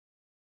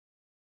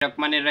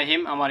রহমানির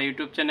রহিম আমার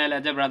YouTube channel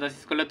as a brothers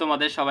স্কুলে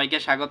তোমাদের সবাইকে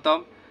স্বাগতম।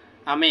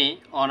 আমি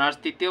অনার্স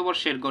তৃতীয়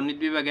বর্ষের গণিত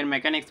বিভাগের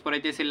মেকানিক্স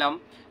পড়াইতেছিলাম।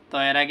 তো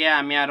এর আগে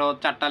আমি আরও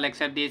 4টা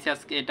লেকচার দিয়েছি,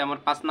 আজকে এটা আমার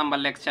 5 নাম্বার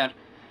লেকচার।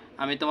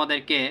 আমি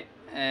তোমাদেরকে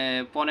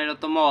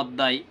 15তম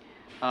অধ্যায়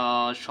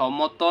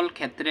সমতল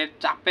ক্ষেত্রের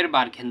চাপের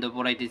বারকেন্দ্র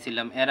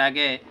পড়াইতেছিলাম। এর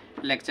আগে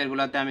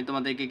লেকচারগুলোতে আমি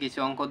তোমাদেরকে কিছু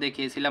অঙ্ক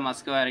দেখিয়েছিলাম,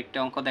 আজকেও আরেকটা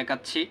অঙ্ক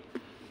দেখাচ্ছি।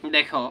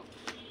 দেখো,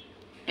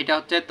 এটা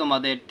হচ্ছে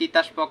তোমাদের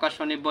তিতাস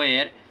প্রকাশনী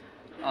বইয়ের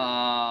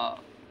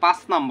 5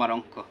 নাম্বার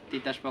অঙ্ক।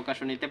 তিতাস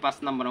প্রকাশনীতে 5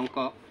 নাম্বার অঙ্ক।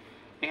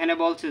 এখানে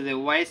বলছে যে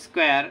Y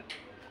square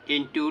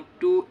into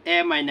 2a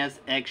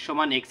 - x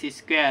 =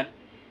 x²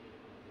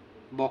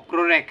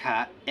 বক্ররেখা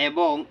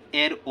এবং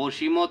এর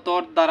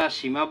অসীমতর দ্বারা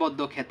সীমাবদ্ধ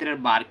ক্ষেত্রের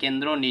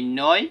বারকেন্দ্র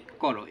নির্ণয়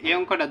করো। এই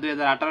অঙ্কটা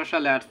 2018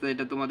 সালে আসছে।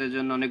 এটা তোমাদের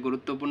জন্য অনেক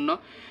গুরুত্বপূর্ণ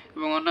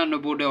এবং অন্যান্য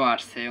বোর্ডেও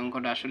আসছে।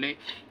 অঙ্কটা আসলে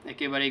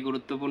একেবারেই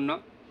গুরুত্বপূর্ণ।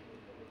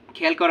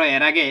 খেয়াল করো,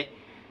 এর আগে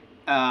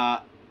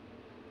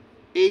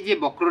এই যে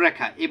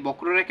বক্ররেখা, এই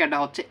বক্ররেখাটা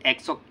হচ্ছে x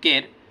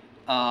অক্ষের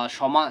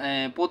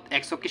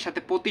x অক্ষের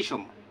সাথে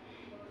প্রতিসম।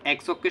 x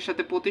অক্ষের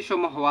সাথে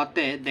প্রতিসম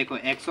হওয়াতে দেখো,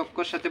 x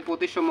অক্ষের সাথে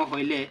প্রতিসম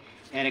হইলে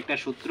এর একটা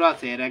সূত্র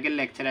আছে। এর আগের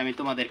লেকচারে আমি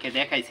তোমাদেরকে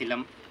দেখাইছিলাম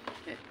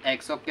x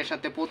অক্ষের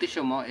সাথে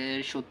প্রতিসম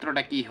এর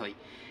সূত্রটা কি হয়।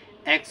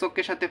 x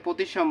অক্ষের সাথে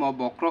প্রতিসম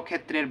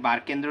বক্রক্ষেত্রের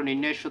বারকেন্দ্র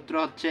নির্ণয়ের সূত্র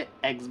হচ্ছে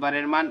x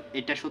বারের মান,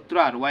 এটা সূত্র,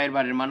 আর y এর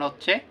বারের মান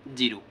হচ্ছে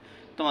 0।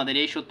 তোমাদের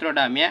এই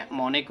সূত্রটা আমি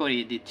মনে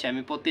করিয়ে দিচ্ছি।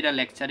 আমি প্রতিটা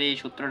লেকচারে এই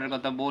সূত্রটার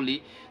কথা বলি,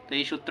 তো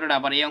এই সূত্রটা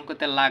আবার এই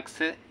অঙ্কতে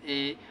লাগছে,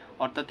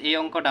 অর্থাৎ এই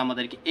অঙ্কটা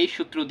আমাদেরকে এই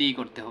সূত্র দিয়েই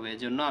করতে হবে।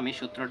 এজন্য আমি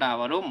সূত্রটা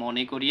আবারও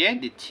মনে করিয়ে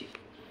দিচ্ছি।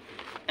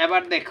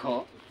 এবার দেখো,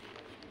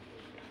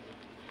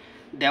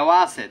 দেওয়া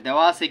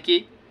আছে কি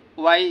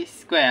Y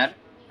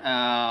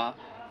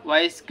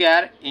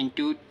square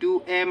into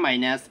 2a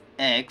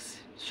 - x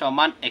 =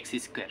 x²।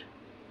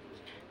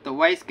 তো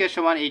ওয়াই স্কোয়ার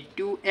সমান এই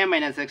 2a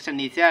 - x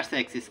নিচে আসছে,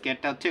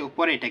 x²টা হচ্ছে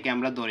উপরে, এটাকে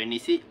আমরা ধরে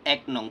নিছি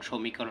 1 নং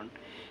সমীকরণ।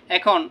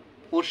 এখন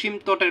অসীম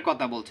তটের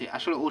কথা বলছি।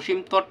 আসলে অসীম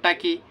তটটা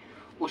কি?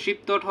 অসীম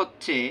তট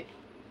হচ্ছে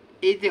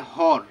এই যে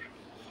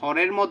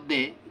হরের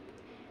মধ্যে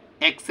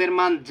x এর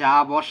মান যা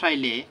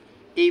বসাইলে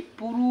এই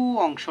পুরো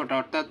অংশটা,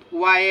 অর্থাৎ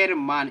y এর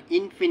মান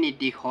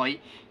ইনফিনিটি হয়,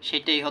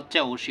 সেটাই হচ্ছে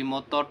অসীম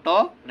তট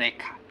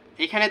রেখা।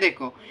 এখানে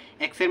দেখো,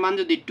 x এর মান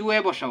যদি 2a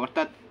বসাও,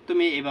 অর্থাৎ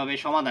তুমি এভাবে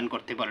সমাধান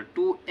করতে পারো,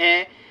 2a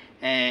 -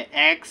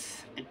 x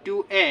 =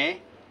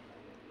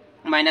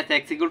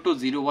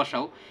 0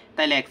 বসাও,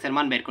 তাহলে x এর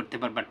মান বের করতে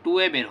পারবা,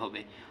 2a বের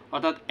হবে।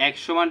 অর্থাৎ x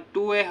 =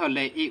 2a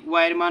হলে এই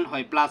y এর মান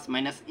হয়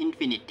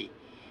 +-ইনফিনিটি।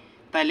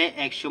 তাহলে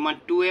x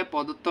 = 2a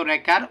প্রদত্ত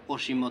রেখার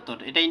অসীমতট।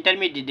 এটা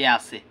ইন্টারমিডিয়েটে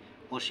আছে,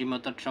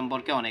 অসীমতট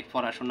সম্পর্কে অনেক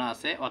পড়াশোনা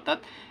আছে। অর্থাৎ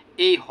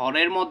এই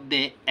হরের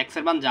মধ্যে x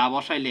এর মান যা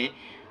বসাইলে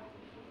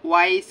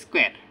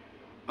y²,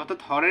 অর্থাৎ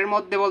হরের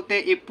মধ্যে বলতে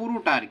এই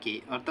পুরোটা আর কি,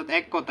 অর্থাৎ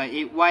এক কথা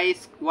এই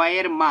y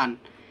এর মান,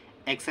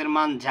 x এর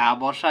মান যা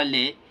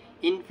বসাইলে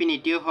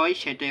ইনফিনিটিও হয়,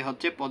 সেটাই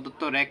হচ্ছে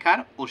প্রদত্ত রেখার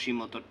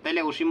অসীমতট।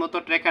 তাহলে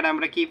অসীমতট রেখাটা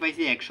আমরা কি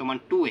পাইছি? x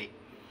 = 2a।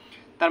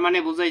 তার মানে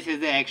বুঝাইছে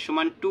যে x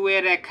 = 2a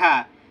রেখা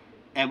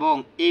এবং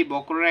এই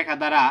বক্ররেখা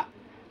দ্বারা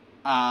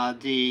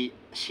যে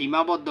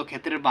সীমাবদ্ধ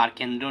ক্ষেত্রের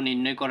বারকেন্দ্র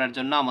নির্ণয় করার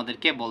জন্য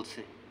আমাদেরকে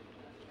বলছে।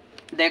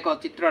 দেখো,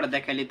 চিত্রটা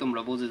দেখাইলে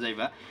তোমরা বুঝে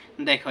যাইবা।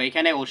 দেখো,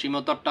 এখানে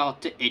অসীমতটটা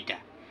হচ্ছে এটা,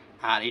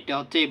 আর এটা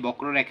হচ্ছে এই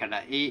বক্ররেখাটা।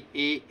 এই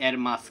এর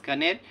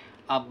মাঝখানের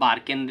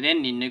বারকেন্দ্রের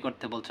নির্ণয়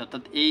করতে বলছে।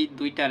 অর্থাৎ এই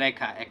দুইটা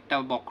রেখা, একটা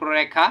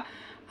বক্ররেখা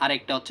আর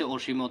একটা হচ্ছে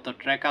অসীমতট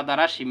রেখা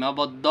দ্বারা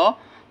সীমাবদ্ধ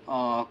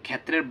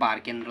ক্ষেত্রের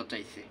বারকেন্দ্র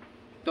চাইছে।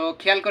 তো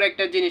খেয়াল করে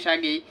একটা জিনিস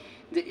আগেই,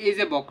 যে এই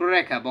যে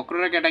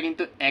বক্ররেখাটা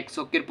কিন্তু x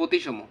অক্ষের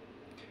প্রতিসম।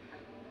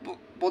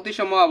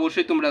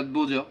 অবশ্যই তোমরা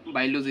বুঝো,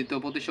 বায়োলজিতে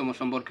প্রতিসম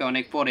সম্পর্কে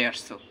অনেক পরে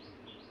আসছো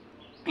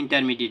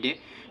ইন্টারমিডিয়েটে।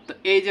 তো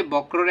এই যে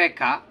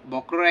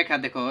বক্ররেখা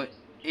দেখো,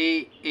 এই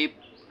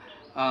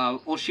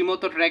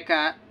অসীমতট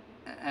রেখা,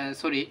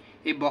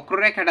 এই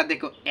বক্ররেখাটা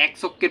দেখো x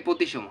অক্ষের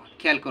প্রতিসম।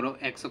 খেয়াল করো,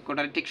 x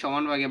অক্ষটা ঠিক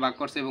সমান ভাগে ভাগ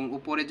করছে এবং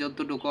উপরে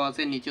যতটুকু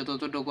আছে নিচে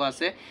ততটুকু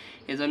আছে।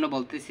 এজন্য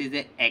বলতেছি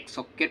যে x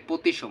অক্ষের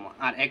প্রতিসম।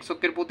 আর x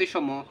অক্ষের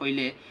প্রতিসম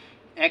হইলে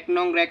 1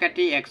 নং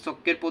রেখাটি x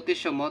অক্ষের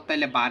প্রতিসম,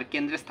 তাহলে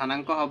বারকেন্দ্রের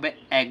স্থানাঙ্ক হবে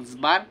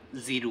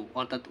x/0,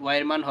 অর্থাৎ y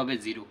এর মান হবে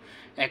 0।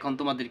 এখন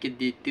তোমাদেরকে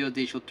দ্বিতীয়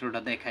যে সূত্রটা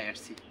দেখাই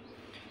আসছি।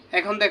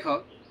 এখন দেখো,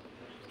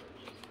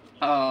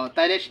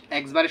 তাহলে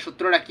x/এর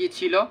সূত্রটা কি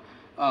ছিল?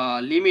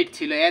 লিমিট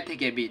ছিল a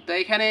থেকে b। তো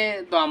এখানে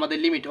তো আমাদের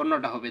লিমিট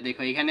অন্যটা হবে।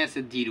 দেখো, এখানে আছে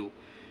 0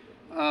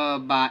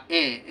 বা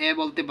a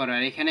বলতে পারো,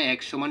 আর এখানে x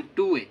 =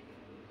 2a,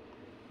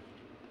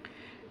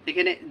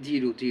 এখানে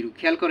 0।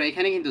 খেয়াল করো,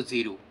 এখানে কিন্তু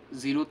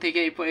 0 থেকে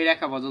এই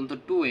রেখা পর্যন্ত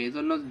 2a,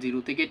 এজন্য 0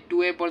 থেকে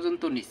 2a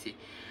পর্যন্ত নিছি।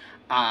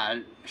 আর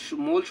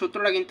মূল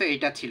সূত্রটা কিন্তু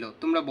এটা ছিল।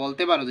 তোমরা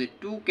বলতে পারো যে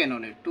 2 কেন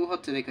নেই? 2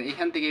 হচ্ছে, দেখো,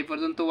 এখান থেকে এই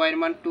পর্যন্ত y এর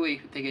মান 2, এই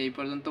থেকে এই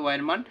পর্যন্ত y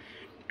এর মান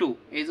 2,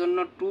 এই জন্য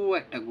 2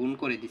 একটা গুণ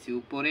করে দিছি,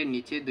 উপরে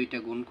নিচে দুইটা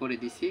গুণ করে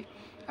দিছি।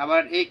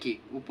 আবার কি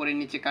উপরে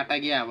নিচে কাটা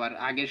গিয়ে আবার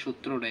আগের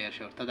সূত্রটাই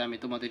আসে, অর্থাৎ আমি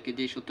তোমাদেরকে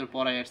যে সূত্র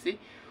পড়াই আসছি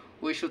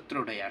ওই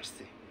সূত্রটাই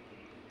আসছে।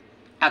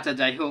 আচ্ছা,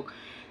 যাই হোক,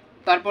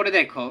 তারপরে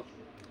দেখো,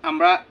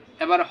 আমরা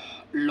এবার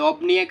লব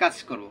নিয়ে কাজ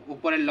করব।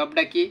 উপরের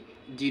লবটা কি?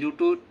 0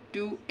 to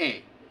 2a,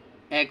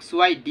 x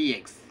Y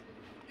dx.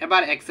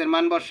 এবার এক্স এর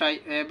মান বসাই,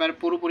 এবার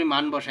পুরোপুরি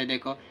মান বসাই।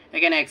 দেখো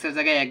এখানে এক্স এর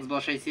জায়গায় এক্স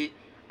বসাইছি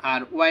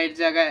আর ওয়াই এর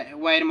জায়গায়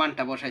ওয়াই এর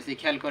মানটা বসাইছি।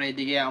 খেয়াল করে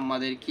এদিকে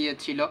আমাদের কি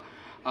ছিল,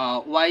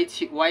 ওয়াই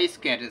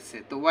স্কোয়ার আছে।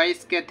 তো ওয়াই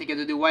স্কোয়ার থেকে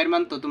যদি ওয়াই এর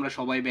মান তো তোমরা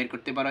সবাই বের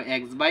করতে পারো,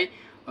 x by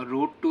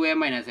root 2a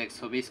minus x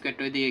হবে।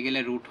 স্কোয়ারটা ওইদিকে গেলে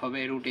রুট হবে,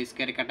 রুট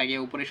স্কোয়ার কাটা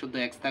গিয়ে উপরে শুধু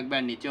এক্স থাকবে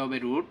আর নিচে হবে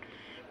রুট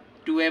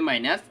 2a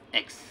মাইনাস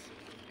এক্স।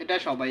 এটা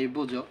সবাই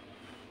বুঝো।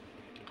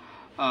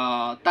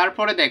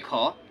 তারপরে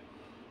দেখো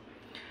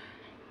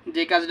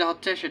যে কাজটা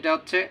হচ্ছে সেটা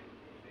হচ্ছে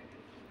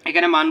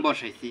এখানে মান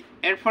বসাইছি,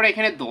 এরপর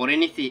এখানে ধরে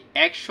নিছি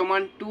x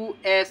সমান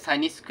 2a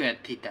সাইন স্কোয়ার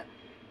থিটা।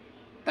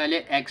 তাহলে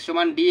x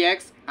সমান dx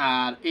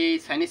আর এই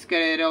সাইন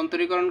স্কোয়ারের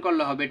অন্তরীকরণ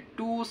করলে হবে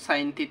 2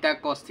 sine theta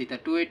cos theta.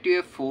 2a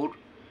 2a 4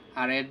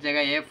 আর এর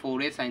জায়গায়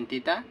 4a sine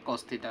theta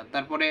cos theta.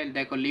 তারপরে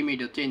দেখো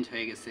লিমিটও চেঞ্জ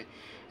হয়ে গেছে।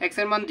 x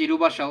এর মান 0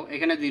 বসাও,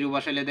 এখানে 0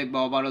 বসাইলে দেখবো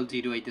ওভারঅল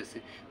 0 হইতেছে।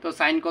 তো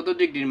সাইন কত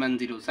ডিগ্রির মান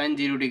 0, সাইন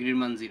 0 ডিগ্রির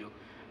মান 0।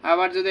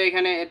 আবার যদি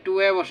এখানে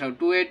 2a বসাও,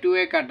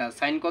 2a কাটা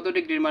সাইন কত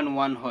ডিগ্রির মান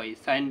 1 হয়,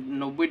 সাইন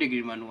 90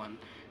 ডিগ্রির মান 1।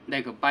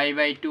 দেখো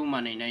π/2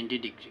 মানে 90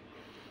 ডিগ্রি।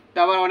 তো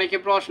আবার অনেকে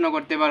প্রশ্ন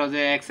করতে পারো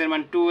যে x এর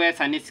মান 2a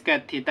sin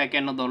স্কয়ার থিটা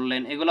কেন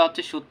ধরলেন। এগুলো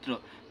হচ্ছে সূত্র,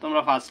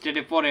 তোমরা ফার্স্ট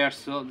ইয়ারে পড়ে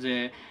আসছো যে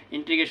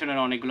ইন্টিগ্রেশনের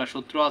অনেকগুলো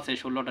সূত্র আছে,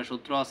 16টা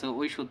সূত্র আছে।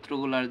 ওই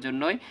সূত্রগুলোর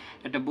জন্যই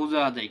এটা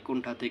বোঝা যায়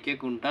কোনটা থেকে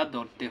কোনটা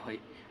ধরতে হয়।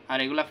 আর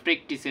এগুলা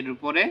প্র্যাকটিসের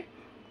উপরে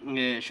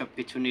সব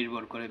কিছু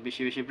নির্ভর করে,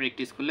 বেশি বেশি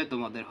প্র্যাকটিস করলে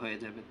তোমাদের হয়ে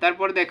যাবে।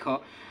 তারপর দেখো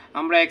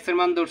আমরা x এর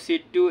মান ধরছি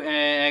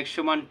x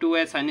সমান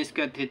 2a sin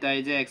স্কয়ার থিটা।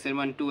 এই যে x এর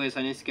মান 2a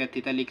sin স্কয়ার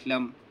থিটা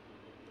লিখলাম।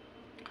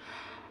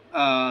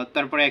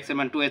 তারপরে x এর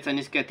মান 2a sin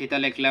স্কয়ার থিটা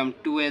লিখলাম,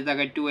 2a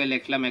জায়গায় 2a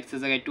লিখলাম, x এর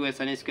জায়গায় 2a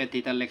sin স্কয়ার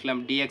থিটা লিখলাম,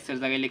 dx এর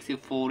জায়গায় লিখছি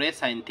 4a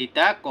sin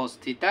theta cos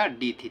theta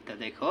d theta.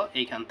 দেখো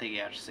এইখান থেকে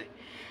আসছে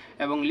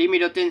এবং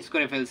লিমিটও চেঞ্জ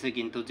করে ফেলছে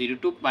কিন্তু 0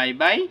 টু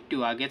π/2,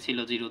 আগে ছিল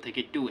 0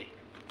 থেকে 2a।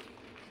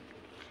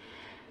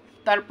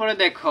 তারপরে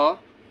দেখো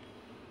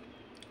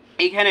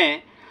এইখানে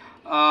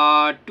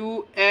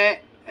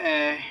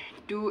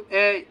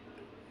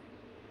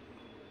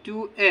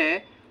 2a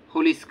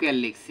হোল স্কয়ার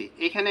লিখছি।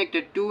 এখানে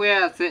একটা 2a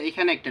আছে,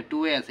 এখানে একটা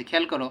 2a আছে।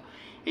 খেয়াল করো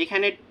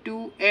এখানে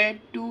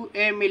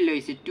 2a মিললে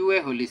হয়েছে 2a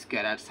হোল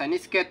স্কয়ার আর সাইন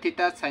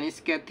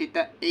স্কয়ার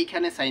থিটা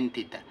এইখানে সাইন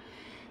থিটা।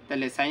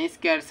 তাহলে সাইন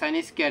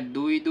স্কয়ার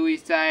 2 2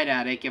 4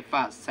 আর একে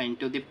 5 সাইন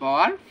টু দি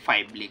পাওয়ার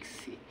 5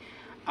 লিখছি।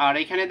 আর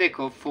এখানে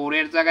দেখো 4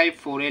 এর জায়গায়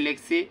 4a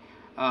লিখছি,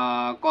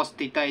 cos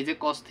থিটা, এই যে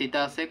cos থিটা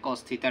আছে, cos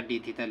থিটা d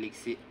থিটা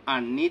লিখছি।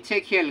 আর নিচে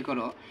খেয়াল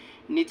করো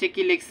নিচে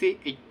কি লিখছি,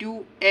 এই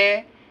 2a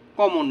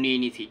কমন নিয়ে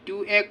নিছি।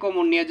 2a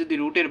কমন নিয়ে যদি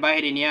রুটের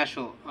বাইরে নিয়ে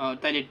আসো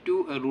তাহলে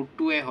রুট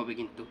 2a হবে,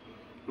 কিন্তু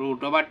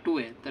রুট ওভার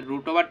 2a। তো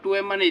রুট ওভার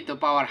 2a মানেই তো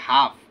পাওয়ার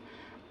হাফ।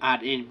 আর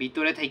এর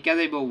ভিতরে থেকে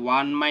যাইব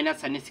 1 মাইনাস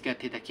সাইন স্কয়ার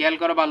থিটা। খেয়াল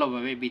করো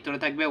ভালোভাবে, ভিতরে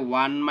থাকবে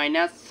 1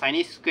 minus sine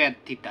square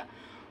theta.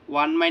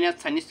 1 minus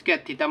sine square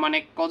theta মানে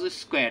cos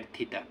square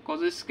theta.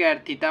 cos square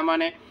theta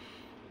মানে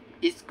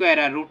স্কয়ার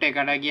আর রুটে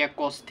কাটা গিয়া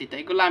cos থিটা।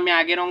 এগুলো আমি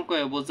আগের অঙ্কে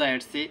বোঝাই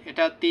আসছি,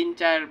 এটা 3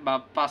 4 বা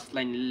 5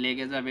 লাইন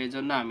লেগে যাবে,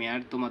 এজন্য আমি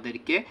আর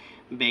তোমাদেরকে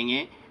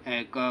ভেঙে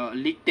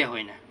লিখতে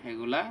হয় না,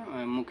 এগুলা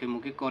মুখে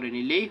মুখে করে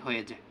নিলেই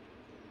হয়ে যায়।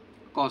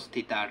 cos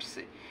থিটা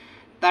আসছে।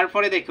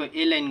 তারপরে দেখো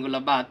এই লাইনগুলো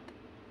বাদ,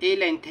 এই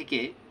লাইন থেকে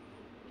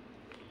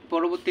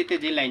পরবর্তীতে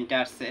যে লাইনটা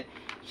আসছে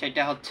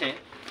সেটা হচ্ছে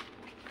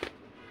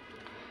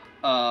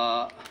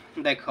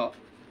দেখো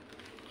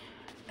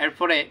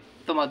এরপরে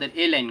তোমাদের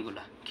এই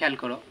লাইনগুলা খেয়াল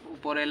করো,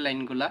 উপরের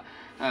লাইনগুলা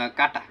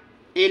কাটা।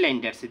 এই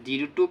লাইনটা আসছে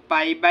 0 two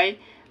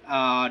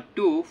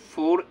π/2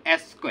 4a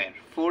square.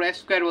 4a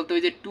square বলতে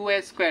ওই যে 2a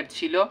স্কয়ার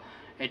ছিল,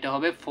 এটা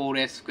হবে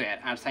 4a square.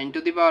 R sin to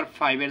the পাওয়ার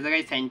 5 এর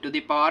জায়গায় sin টু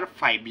দি পাওয়ার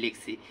 5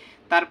 লিখছি।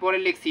 তারপরে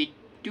লিখছি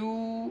 2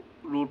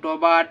 root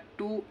over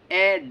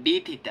 2a d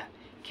theta.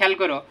 খেয়াল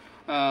করো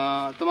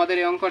তোমাদের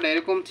এই অঙ্কটা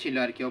এরকম ছিল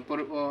আর কি,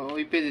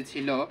 ওই পেজে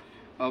ছিল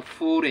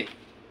 4a।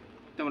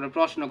 তোমরা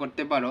প্রশ্ন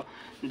করতে পারো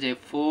যে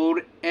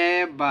 4a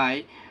বাই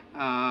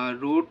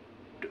রুট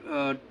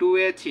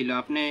 2a ছিল,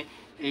 আপনি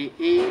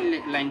এই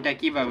লাইনটা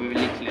কিভাবে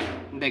লিখলেন।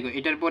 দেখো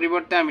এটার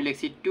পরিবর্তে আমি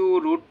লিখছি 2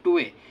 রুট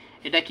 2a।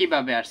 এটা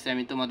কিভাবে আসছে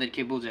আমি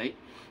তোমাদেরকে বোঝাই।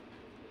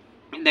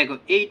 দেখো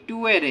এই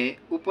 2a এর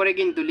উপরে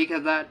কিন্তু লেখা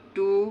যায়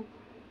 2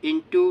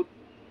 ইন্টু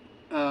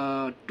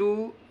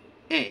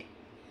 2a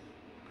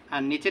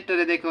আর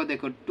নিচেরটারে দেখো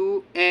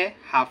 2a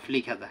হাফ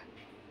লেখা যায়,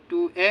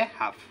 2a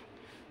হাফ।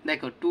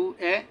 দেখো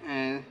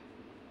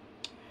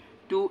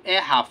 2a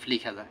হাফ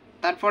লেখা যায়।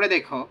 তারপরে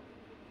দেখো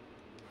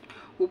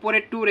উপরে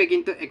 2 রে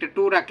কিন্তু একটা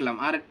 2 রাখলাম,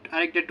 আর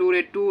আরেকটা 2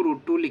 রে 2 রুট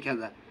 2 লেখা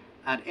যায়,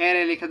 আর এর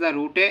লেখা যায়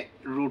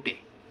রুটে।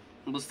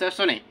 বুঝতে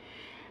পারছো না?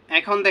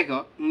 এখন দেখো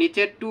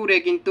নিচের 2 রে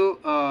কিন্তু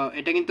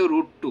এটা কিন্তু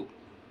রুট 2,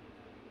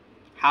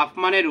 হাফ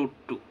মানে রুট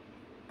 2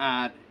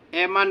 আর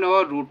এ মানেও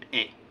রুট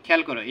a।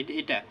 খেয়াল করো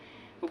এটা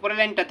উপরের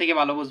লাইনটা থেকে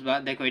ভালো বুঝবা।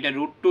 দেখো এটা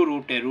রুট 2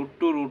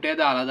 রুটে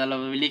তো আলাদা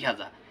আলাদাভাবে লেখা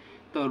যায়।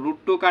 তো রুট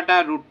 2 কাটা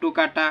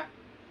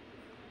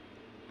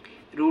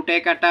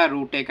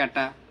রুটে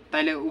কাটা,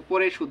 তাইলে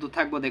উপরে শুধু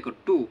থাকবো দেখো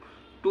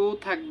 2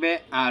 থাকবে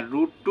আর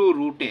রুট 2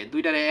 রুটে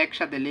দুইটারে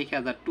একসাথে লেখা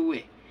যায়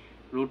 2a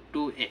রুট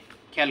 2a।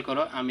 খেয়াল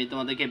করো আমি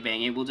তোমাদেরকে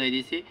ভেঙে বুঝাই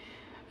দিছি,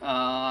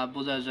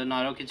 বোঝার জন্য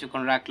আরও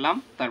কিছুক্ষণ রাখলাম।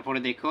 তারপরে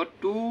দেখো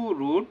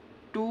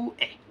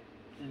 2√2a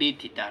ডি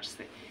থিটা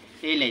আসছে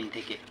এই লাইন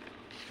থেকে।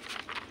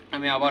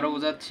 আমি আবারও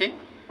বোঝাচ্ছি,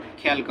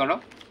 খেয়াল করো,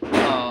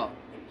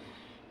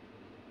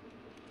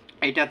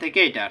 এইটা থেকে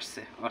এটা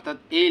আসছে, অর্থাৎ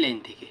এই লাইন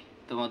থেকে,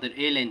 তোমাদের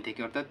এই লাইন থেকে,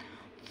 অর্থাৎ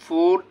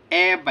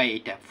 4a বাই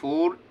এটা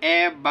 4a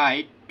by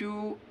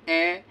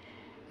 2a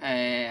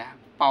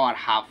power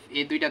half,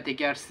 এই দুইটা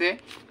থেকে আসছে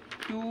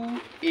 2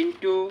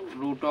 into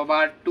root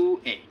over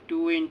 2a,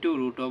 2 into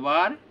root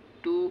over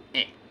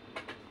 2a।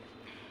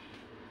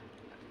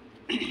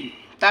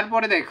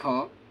 তারপরে দেখো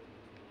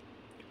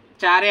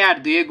 4 আর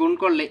 2 গুণ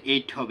করলে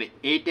 8 হবে,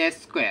 8a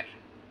স্কোয়ার।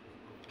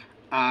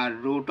 আর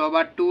রুট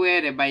ওভার 2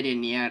 এর বাইরে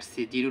নিয়ে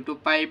আসছি 0 two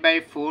pi by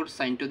 4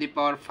 sign to the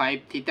power 5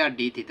 theta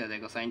D theta.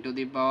 দেখো sign to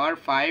the power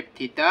 5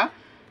 theta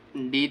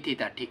D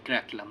theta ঠিক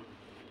রাখলাম।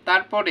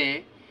 তারপরে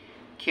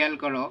খেয়াল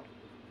করো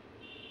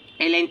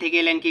এই লাইন থেকে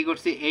এই লাইন কি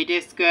করছি, 8a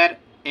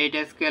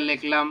স্কোয়ার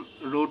লিখলাম,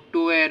 রুট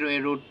 2 এর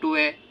রুট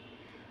 2a,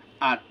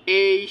 আর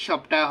এই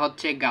সবটা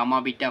হচ্ছে গামা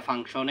বিটা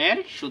ফাংশনের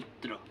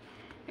সূত্র।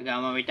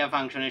 গামা বিটা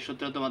ফাংশনের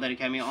সূত্র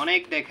তোমাদেরকে আমি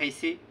অনেক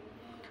দেখাইছি,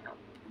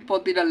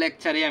 প্রতিটা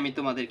লেকচারে আমি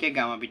তোমাদেরকে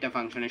গামা বিটা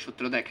ফাংশনের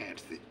সূত্র দেখাই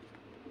আসছি।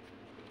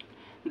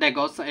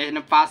 দেখো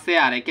এখানে 5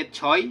 আর 1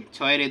 6,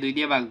 6 এর 2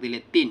 দিয়ে ভাগ দিলে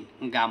 3,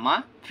 গামা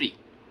 3।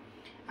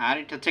 আর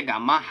এটা হচ্ছে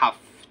গামা হাফ,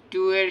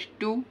 2 এর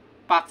 2,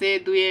 5 এ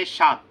 2 এ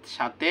 7,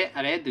 7 এ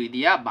আর 2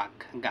 দিয়া ভাগ,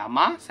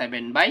 গামা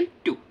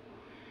 7/2।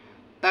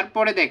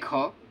 তারপরে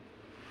দেখো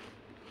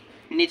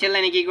নিচের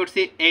লাইনে কি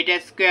করছি, 8a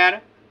square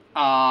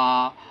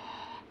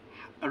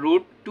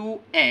root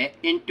 2a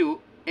into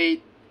এই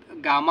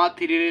গামা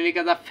 3 এর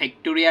লিখা যা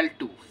ফ্যাক্টোরিয়াল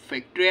 2,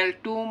 ফ্যাক্টোরিয়াল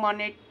 2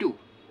 মানে 2,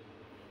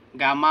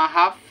 গামা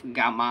হাফ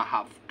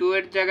 2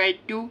 এর জায়গায়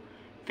 2,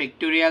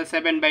 ফ্যাক্টোরিয়াল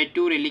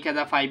 7/2 রে লিখা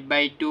যা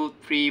 5/2,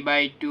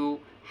 3/2,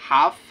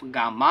 হাফ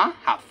গামা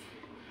হাফ।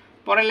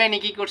 পরের লাইনে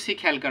কি করছি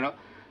খেয়াল করো,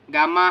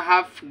 গামা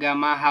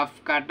হাফ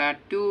কাটা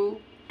 2,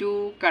 2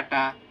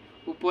 কাটা,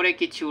 উপরে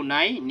কিছু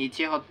নাই,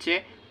 নিচে হচ্ছে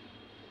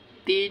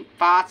 3,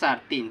 5 আর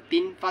 3,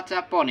 3 5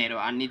 15,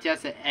 আর নিচে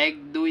আছে 1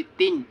 2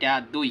 3টা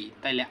 2,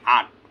 তাইলে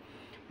 8,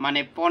 মানে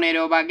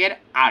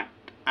 15/8,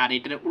 আর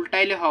এটার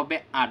উল্টাইলে হবে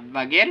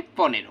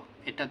 8/15।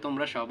 এটা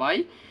তোমরা সবাই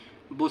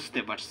বুঝতে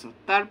পারছো।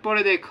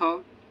 তারপরে দেখো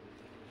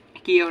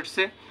কি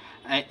হচ্ছে,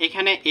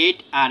 এখানে 8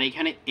 আর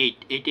এখানে 8,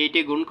 8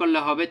 এ গুণ করলে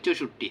হবে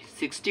 64,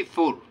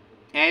 64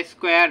 a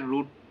square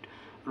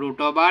root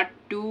over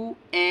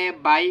 2a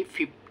by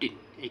 15,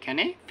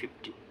 এখানে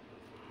 15।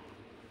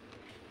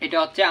 এটা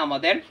হচ্ছে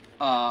আমাদের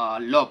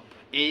লব।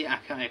 এই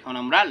এখন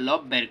আমরা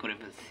লব বের করে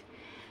ফেলছি।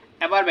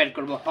 এবার বের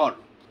করব হর।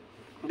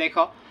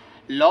 দেখো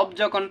লব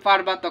যখন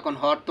পারবা তখন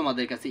হর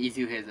তোমাদের কাছে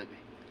ইজি হয়ে যাবে।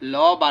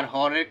 লব আর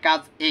হরের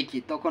কাজ একই,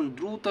 তখন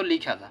দ্রুত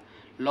লিখা যায়।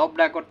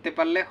 লবটা করতে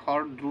পারলে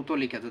হর দ্রুত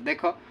লিখা যায়।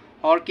 দেখো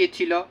হর কি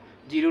ছিল,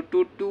 0 to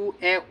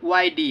 2a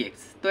y dx,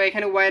 তো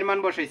এখানে y এর মান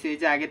বসাইছি, এই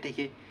যে আগে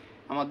থেকে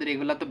আমাদের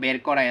এগুলা তো বের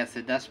করাই আছে,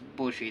 জাস্ট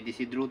বসিয়ে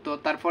দিছি দ্রুত।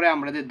 তারপরে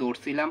আমরা যে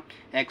দৌড়ছিলাম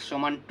x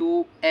সমান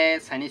 2a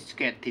sin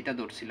স্কয়ার থিটা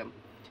দৌড়ছিলাম।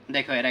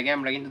 দেখো এর আগে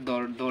আমরা কিন্তু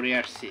দৌড়ে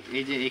আসছি,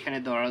 এই যে এখানে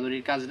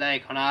দৌড়াদৌড়ির কাজটা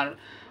এখন আর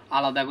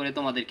আলাদা করে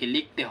তোমাদেরকে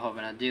লিখতে হবে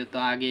না, যেহেতু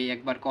আগে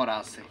একবার করা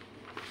আছে।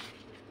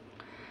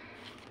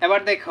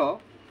 এবার দেখো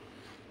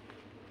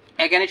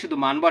এখানে শুধু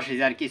মান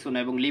বসেছে আর কিছু না,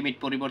 এবং লিমিট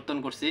পরিবর্তন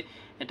করছি,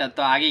 এটা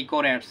তো আগেই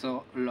করে আসছো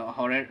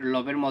হরের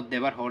লবের মধ্যে,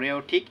 এবার হরেও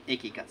ঠিক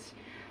একই কাজ।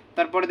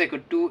 তারপরে দেখো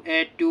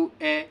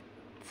 2a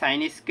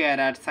সাইন স্কোয়ার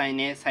আর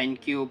sine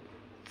cube,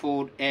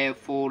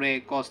 4a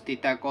cos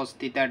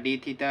theta D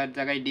থিটার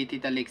জায়গায় ডি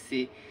থিটা লিখছি।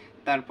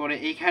 তারপরে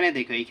এইখানে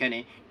দেখো এখানে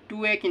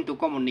 2a কিন্তু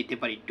কমন নিতে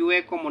পারি, 2a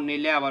কমন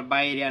নিলে আবার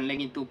বাইরে আনলে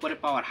কিন্তু উপরে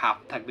পাওয়ার হাফ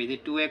থাকবে, যে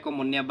 2a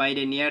কমন নিয়ে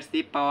বাইরে নিয়ে আসছি,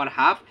 পাওয়ার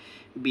হাফ,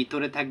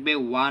 ভিতরে থাকবে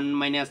 1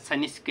 -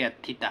 sin square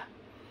theta,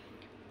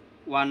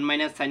 1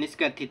 - sin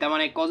square theta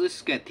মানে cos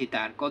স্কয়ার থিটা,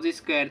 আর cos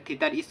স্কয়ার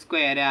থিটার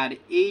স্কয়ারে আর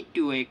এই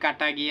 2a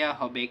কাটা গিয়া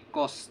হবে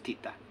cos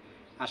থিটা।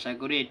 আশা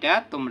করি এটা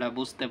তোমরা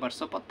বুঝতে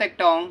পারছো।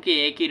 প্রত্যেকটা অঙ্কে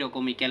একই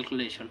রকমই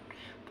ক্যালকুলেশন,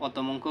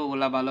 প্রথম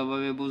অঙ্কগুলা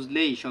ভালোভাবে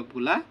বুঝলেই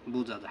সবগুলা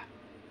বোঝা যায়।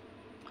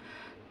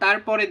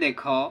 তারপরে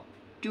দেখো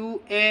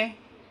 2a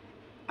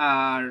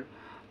আর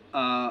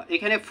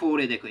এখানে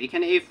 4a, দেখো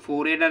এখানে এই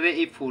 4a ডারে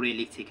এই 4a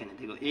লিখছি, এখানে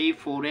দেখো এই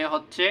 4a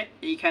হচ্ছে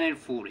এইখানের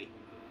 4a,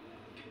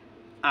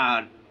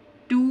 আর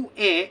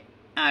 2a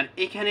আর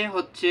এখানে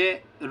হচ্ছে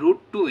রুট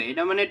 2a,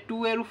 এটা মানে 2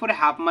 এর উপরে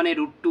হাফ মানে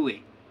রুট 2a।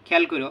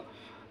 খেয়াল করো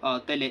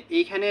তাহলে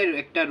এইখানে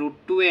একটা রুট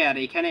 2a আর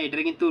এখানে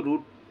এটা কিন্তু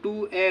রুট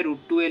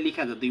 2a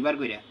লেখা যায় দুইবার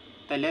করে,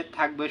 তাহলে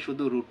থাকবে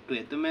শুধু রুট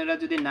 2a। তোমরা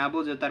যদি না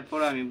বোঝো তারপর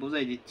আমি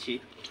বুঝাই দিচ্ছি।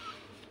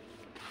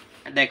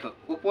 দেখো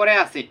উপরে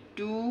আছে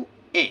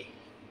 2a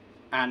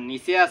আর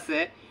নিচে আছে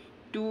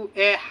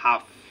 2a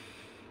হাফ,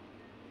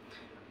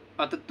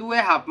 অর্থাৎ 2a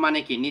হাফ মানে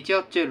কি, নিচে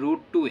হচ্ছে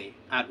রুট 2a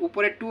আর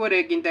উপরে 2 এর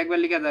কিন্তু একবার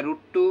লেখা যায়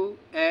রুট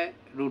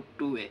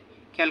 2a।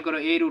 খেয়াল করো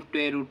এই রুট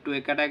 2a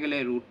কাটা গেলে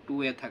রুট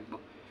 2a থাকবো।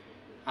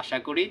 আশা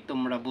করি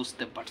তোমরা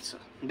বুঝতে পারছো।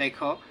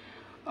 দেখো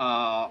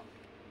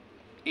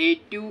এই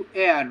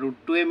 2a আর রুট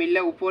 2a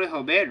মিললে উপরে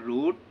হবে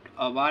রুট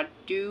ওভার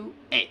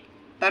 2a।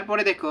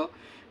 তারপরে দেখো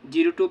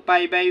 0 to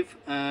pi by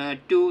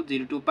 2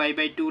 0 to pi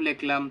by 2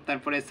 লিখলাম,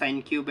 তারপরে sin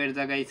কিউবের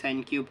জায়গায় sin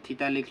কিউব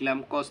থিটা লিখলাম,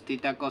 cos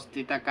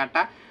থিটা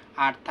কাটা,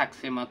 আর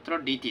থাকছে মাত্র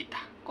d theta,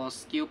 cos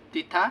cube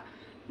theta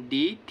d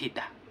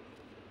theta.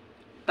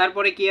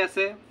 তারপরে কি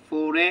আছে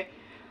 4a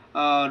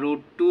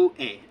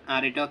 √2a,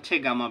 আর এটা হচ্ছে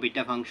গামা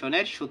বিটা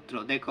ফাংশনের সূত্র।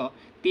 দেখো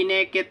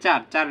 3 কে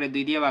 4, 4 রে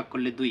 2 দিয়ে ভাগ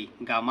করলে 2,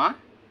 গামা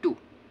 2।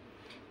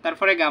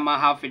 তারপরে গামা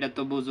হাফ, এটা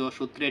তো বুঝো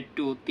সূত্রের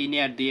 2, 3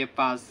 আর 2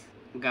 5,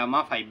 গামা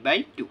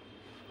 5/2।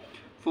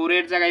 4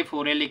 এর জায়গায়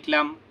 4a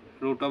লিখলাম,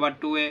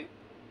 √2a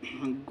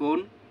গুণ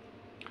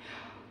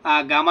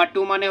গামা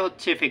 2 মানে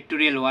হচ্ছে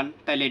ফ্যাক্টোরিয়াল 1,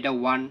 তাহলে এটা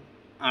 1,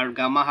 আর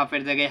গামা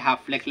হাফের জায়গায়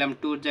হাফ লিখলাম,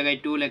 2 এর জায়গায়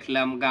 2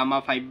 লিখলাম, গামা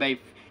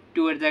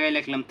 5/2 এর জায়গায়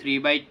লিখলাম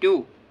 3/2,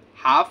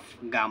 হাফ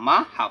গামা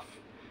হাফ।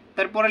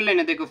 তারপরের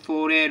লাইনে দেখো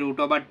 4a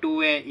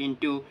 √2a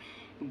into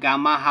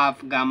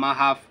gamma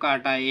half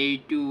কাটা, এই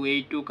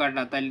 2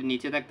 কাটা, তাহলে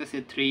নিচে থাকতেছে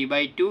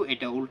 3/2,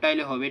 এটা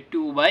উল্টাইলে হবে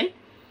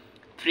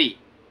 2/3।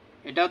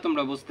 এটাও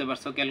তোমরা বুঝতে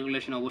পারছো,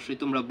 ক্যালকুলেশন অবশ্যই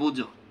তোমরা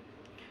বুঝো,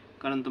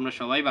 কারণ তোমরা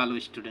সবাই ভালো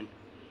স্টুডেন্ট।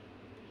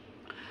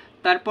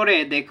 তারপরে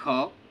দেখো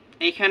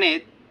এখানে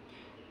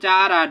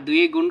 4 আর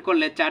 2 গুণ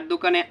করলে 4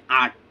 দোকানে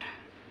 8,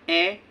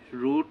 a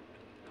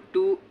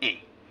 √2a,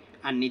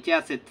 আর নিচে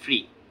আছে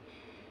 3।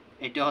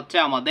 এটা হচ্ছে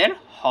আমাদের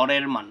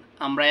হরের মান।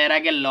 আমরা এর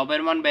আগে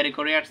লবের মান বের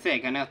করে আসছে,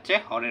 এখানে হচ্ছে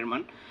হরের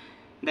মান।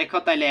 দেখো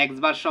তাইলে x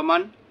বার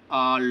সমান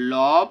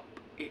লব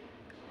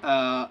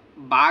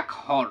ভাগ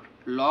হর,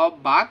 লব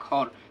ভাগ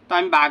হর। তো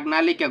আমি ভাগ না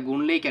লিখে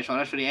গুণ লিখে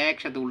সরাসরি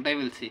একসাথে উল্টাই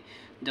ফেলছি,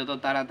 যত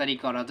তাড়াতাড়ি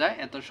করা যায়,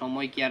 এত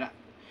সময় কি আর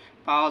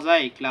পাওয়া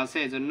যায় ক্লাসে,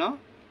 এজন্য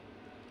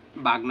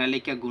ভাগ না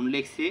লিখে গুণ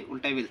লিখছি,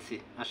 উল্টাই ফেলছি।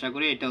 আশা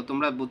করি এটাও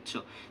তোমরা বুঝছো।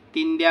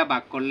 3 দিয়া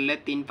ভাগ করলে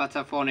 3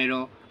 5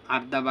 15,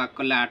 8 দা ভাগ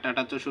করলে 8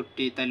 8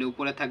 64, তাহলে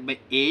উপরে থাকবে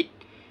 8,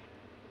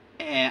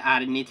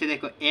 আর নিচে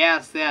দেখো a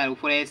আছে আর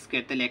উপরে a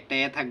স্কয়ার, তাহলে একটা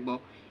a থাকবো,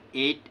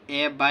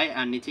 8a বাই,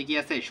 আর নিচে কি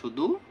আছে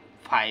শুধু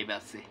 5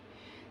 আছে।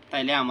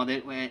 তাইলে আমাদের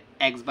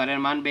x বারের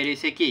মান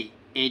বেরিয়েছে কি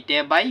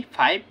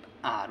 8a/5,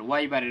 আর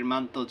y বারের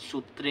মান তো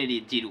সূত্রেরই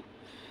 0।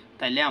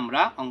 তাইলে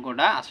আমরা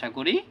অঙ্কটা আশা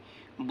করি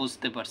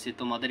বুঝতে পারছি,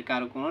 তোমাদের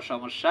কারো কোনো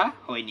সমস্যা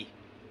হয়নি।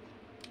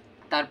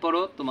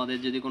 তারপরও তোমাদের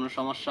যদি কোনো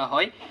সমস্যা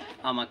হয়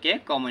আমাকে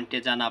কমেন্টে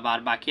জানাবা।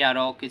 আর বাকি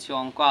আরও কিছু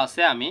অঙ্ক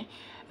আছে, আমি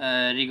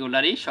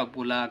রেগুলারই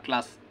সবগুলা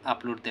ক্লাস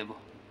আপলোড দেব।